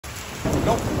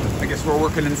Nope, I guess we're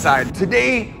working inside.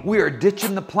 Today, we are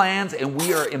ditching the plans and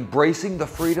we are embracing the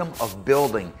freedom of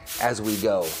building as we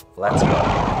go. Let's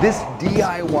go. This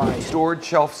DIY storage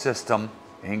shelf system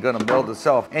ain't gonna build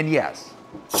itself. And yes,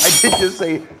 I did just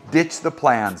say ditch the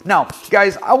plans. Now,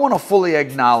 guys, I want to fully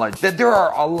acknowledge that there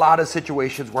are a lot of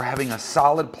situations where having a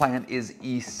solid plan is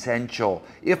essential,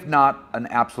 if not an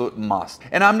absolute must.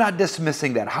 And I'm not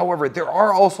dismissing that. However, there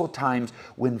are also times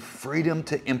when freedom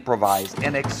to improvise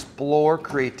and explore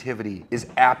creativity is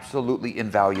absolutely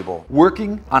invaluable.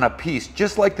 Working on a piece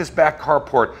just like this back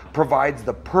carport provides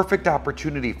the perfect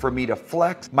opportunity for me to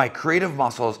flex my creative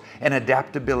muscles and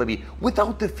adaptability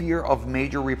without the fear of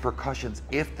major repercussions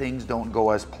if things don't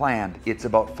go as planned. It's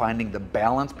about finding the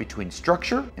balance between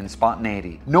structure and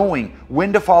spontaneity, knowing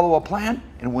when to follow a plan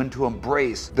and when to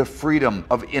embrace the freedom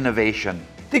of innovation.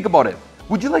 Think about it.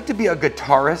 Would you like to be a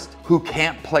guitarist who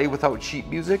can't play without sheet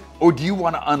music? Or do you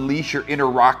want to unleash your inner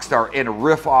rock star and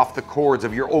riff off the chords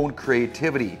of your own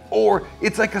creativity? Or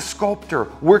it's like a sculptor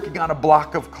working on a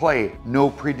block of clay, no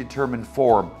predetermined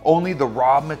form, only the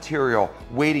raw material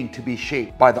waiting to be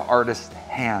shaped by the artist's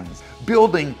hands.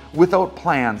 Building without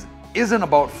plans isn't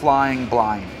about flying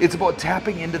blind. It's about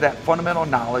tapping into that fundamental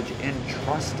knowledge and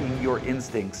trusting your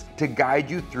instincts to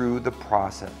guide you through the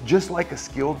process. Just like a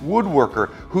skilled woodworker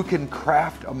who can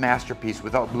craft a masterpiece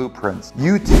without blueprints,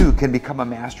 you too can become a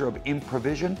master of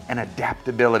improvisation and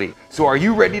adaptability. So are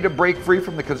you ready to break free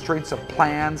from the constraints of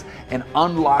plans and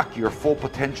unlock your full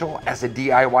potential as a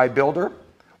DIY builder?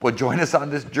 Well, join us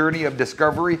on this journey of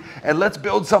discovery and let's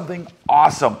build something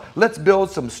awesome. Let's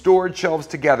build some storage shelves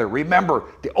together. Remember,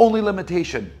 the only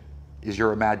limitation is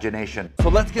your imagination. So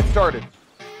let's get started.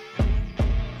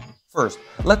 First,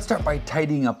 let's start by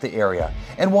tidying up the area.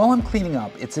 And while I'm cleaning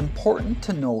up, it's important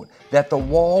to note that the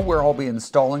wall where I'll be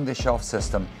installing the shelf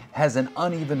system has an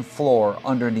uneven floor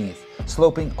underneath,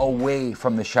 sloping away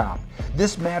from the shop.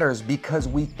 This matters because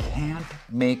we can't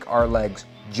make our legs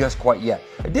just quite yet.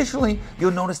 Additionally, you'll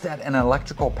notice that an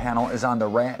electrical panel is on the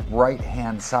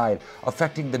right-hand side,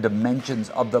 affecting the dimensions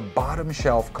of the bottom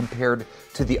shelf compared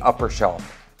to the upper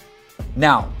shelf.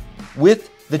 Now, with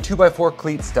the 2x4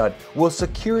 cleat stud, we'll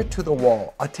secure it to the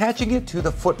wall, attaching it to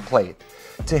the foot plate.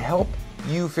 To help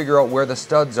you figure out where the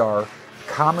studs are,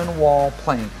 common wall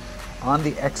plank on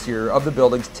the exterior of the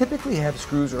buildings typically have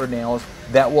screws or nails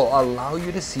that will allow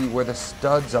you to see where the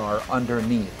studs are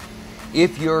underneath.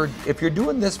 If you're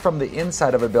doing this from the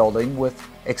inside of a building with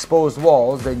exposed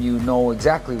walls, then you know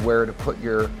exactly where to put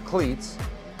your cleats.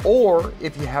 Or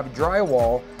if you have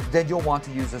drywall, then you'll want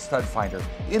to use a stud finder.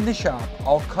 In the shop,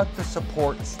 I'll cut the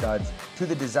support studs to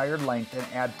the desired length and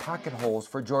add pocket holes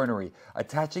for joinery,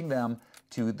 attaching them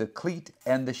to the cleat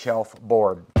and the shelf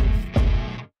board.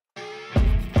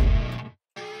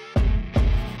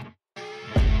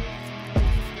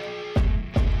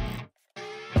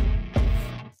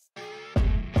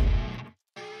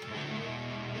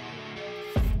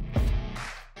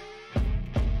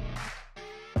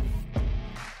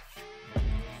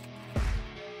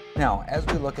 Now, as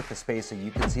we look at the spacing,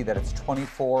 you can see that it's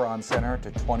 24 on center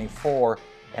to 24,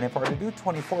 and if I were to do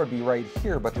 24, it'd be right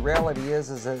here, but the reality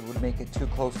is that it would make it too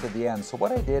close to the end. So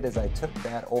what I did is I took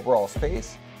that overall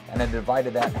space and I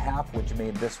divided that in half, which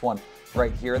made this one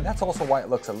right here, and that's also why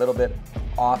it looks a little bit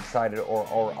off-sided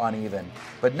or uneven.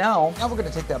 But now we're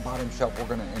gonna take that bottom shelf, we're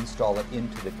gonna install it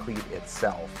into the cleat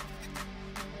itself.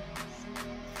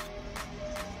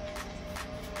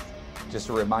 Just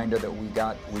a reminder that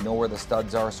we know where the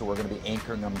studs are, so we're going to be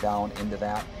anchoring them down into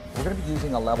that. We're going to be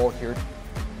using a level here.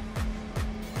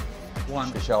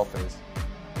 The shelf is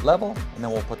level, and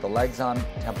then we'll put the legs on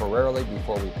temporarily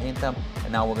before we paint them.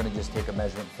 And now we're going to just take a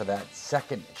measurement for that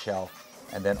second shelf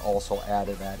and then also add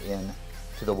that in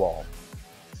to the wall.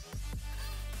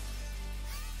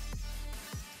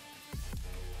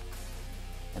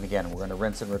 And again, we're going to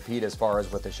rinse and repeat as far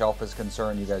as what the shelf is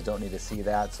concerned. You guys don't need to see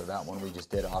that, so that one we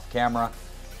just did off camera.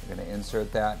 We're going to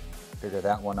insert that, figure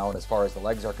that one out as far as the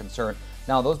legs are concerned.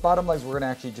 Now those bottom legs, we're going to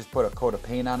actually just put a coat of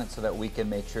paint on it so that we can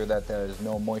make sure that there is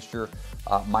no moisture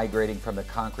migrating from the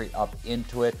concrete up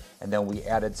into it. And then we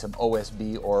added some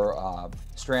OSB or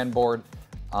strand board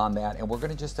on that, and we're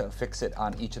going to just fix it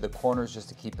on each of the corners just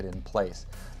to keep it in place.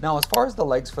 Now as far as the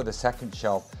legs for the second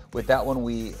shelf, with that one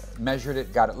we measured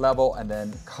it, got it level, and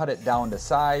then cut it down to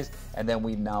size, and then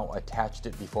we now attached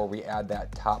it before we add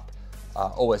that top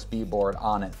OSB board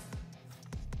on it.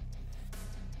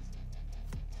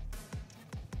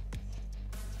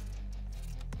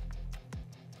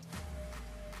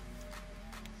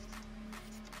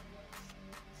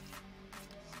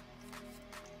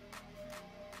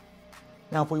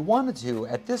 Now, if we wanted to,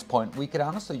 at this point, we could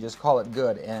honestly just call it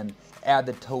good and add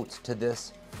the totes to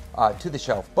this, to the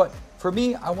shelf. But for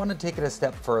me, I want to take it a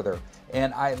step further.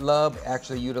 And I love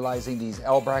actually utilizing these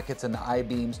L brackets and the I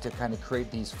beams to kind of create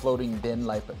these floating bin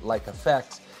like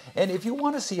effects. And if you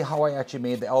want to see how I actually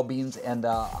made the L beams and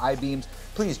the I beams,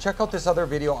 please check out this other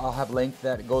video I'll have linked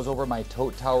that goes over my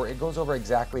tote tower. It goes over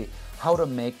exactly how to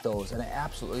make those, and I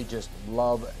absolutely just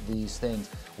love these things.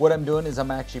 What I'm doing is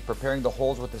I'm actually preparing the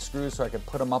holes with the screws so I can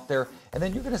put them up there, and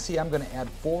then you're going to see I'm going to add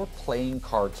 4 playing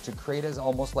cards to create as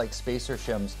almost like spacer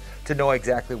shims to know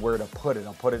exactly where to put it.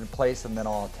 I'll put it in place and then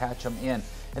I'll attach them in.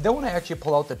 And then when I actually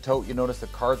pull out the tote, you notice the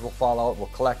cards will fall out, we'll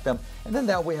collect them, and then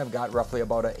that way I've got roughly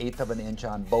about 1/8 of an inch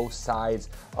on both sides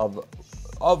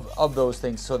of those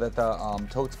things so that the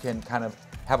totes can kind of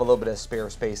have a little bit of spare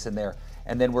space in there.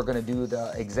 And then we're going to do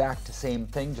the exact same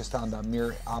thing just on the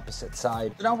mirror opposite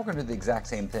side. Now we're going to do the exact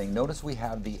same thing. Notice we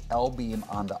have the L beam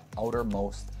on the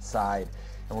outermost side,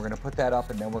 and we're going to put that up,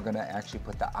 and then we're going to actually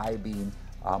put the I beam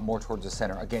more towards the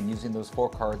center. Again, using those 4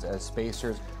 cards as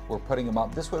spacers, we're putting them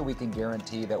up. This way we can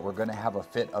guarantee that we're going to have a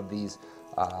fit of these,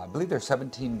 I believe they're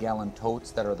 17-gallon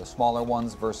totes that are the smaller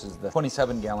ones versus the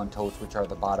 27-gallon totes, which are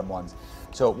the bottom ones.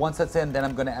 So once that's in, then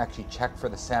I'm going to actually check for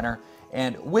the center.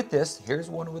 And with this, here's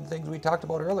one of the things we talked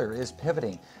about earlier, is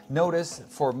pivoting. Notice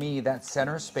for me that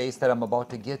center space that I'm about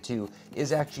to get to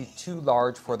is actually too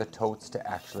large for the totes to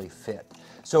actually fit.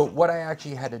 So what I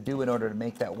actually had to do in order to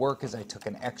make that work is I took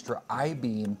an extra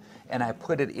I-beam and I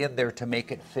put it in there to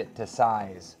make it fit to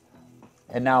size.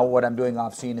 And now what I'm doing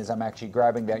off scene is I'm actually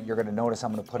grabbing that. You're going to notice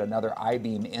I'm going to put another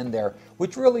I-beam in there,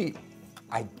 which really,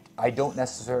 I don't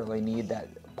necessarily need that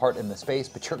part in the space,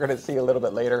 but you're going to see a little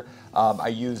bit later. I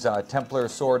use a Templar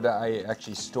sword that I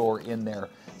actually store in there.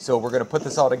 So we're going to put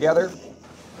this all together.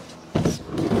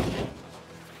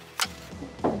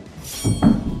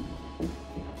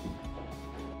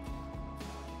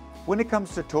 When it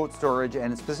comes to tote storage,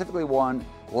 and specifically one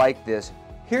like this,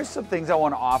 here's some things I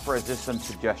want to offer as just some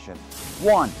suggestions.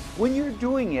 One, when you're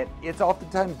doing it, it's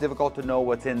oftentimes difficult to know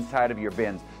what's inside of your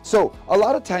bins. So a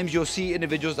lot of times you'll see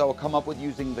individuals that will come up with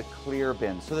using the clear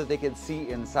bins so that they can see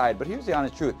inside. But here's the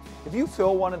honest truth. If you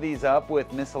fill one of these up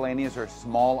with miscellaneous or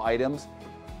small items,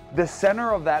 the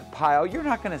center of that pile, you're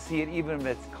not going to see it even if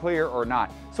it's clear or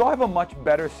not. So I have a much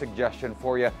better suggestion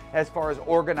for you as far as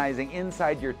organizing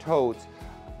inside your totes.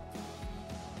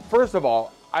 First of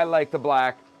all, I like the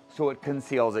black, so it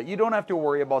conceals it. You don't have to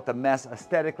worry about the mess.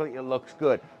 Aesthetically, it looks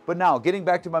good. But now, getting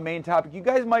back to my main topic, you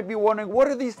guys might be wondering, what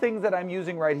are these things that I'm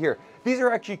using right here? These are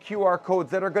actually QR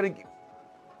codes that are going to,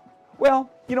 well,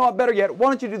 you know what, better yet, why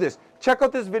don't you do this? Check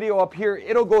out this video up here.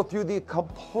 It'll go through the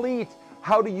complete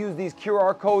how to use these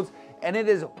QR codes, and it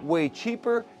is way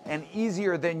cheaper and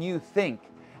easier than you think.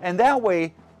 And that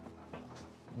way,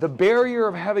 the barrier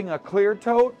of having a clear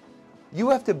tote, you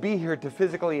have to be here to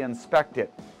physically inspect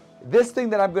it. This thing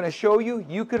that I'm going to show you,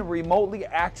 you can remotely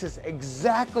access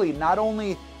exactly not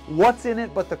only what's in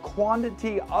it, but the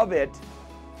quantity of it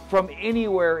from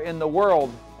anywhere in the world,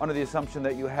 under the assumption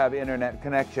that you have internet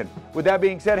connection. With that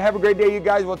being said, have a great day, you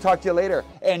guys. We'll talk to you later.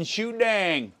 And shoot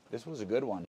dang, this was a good one.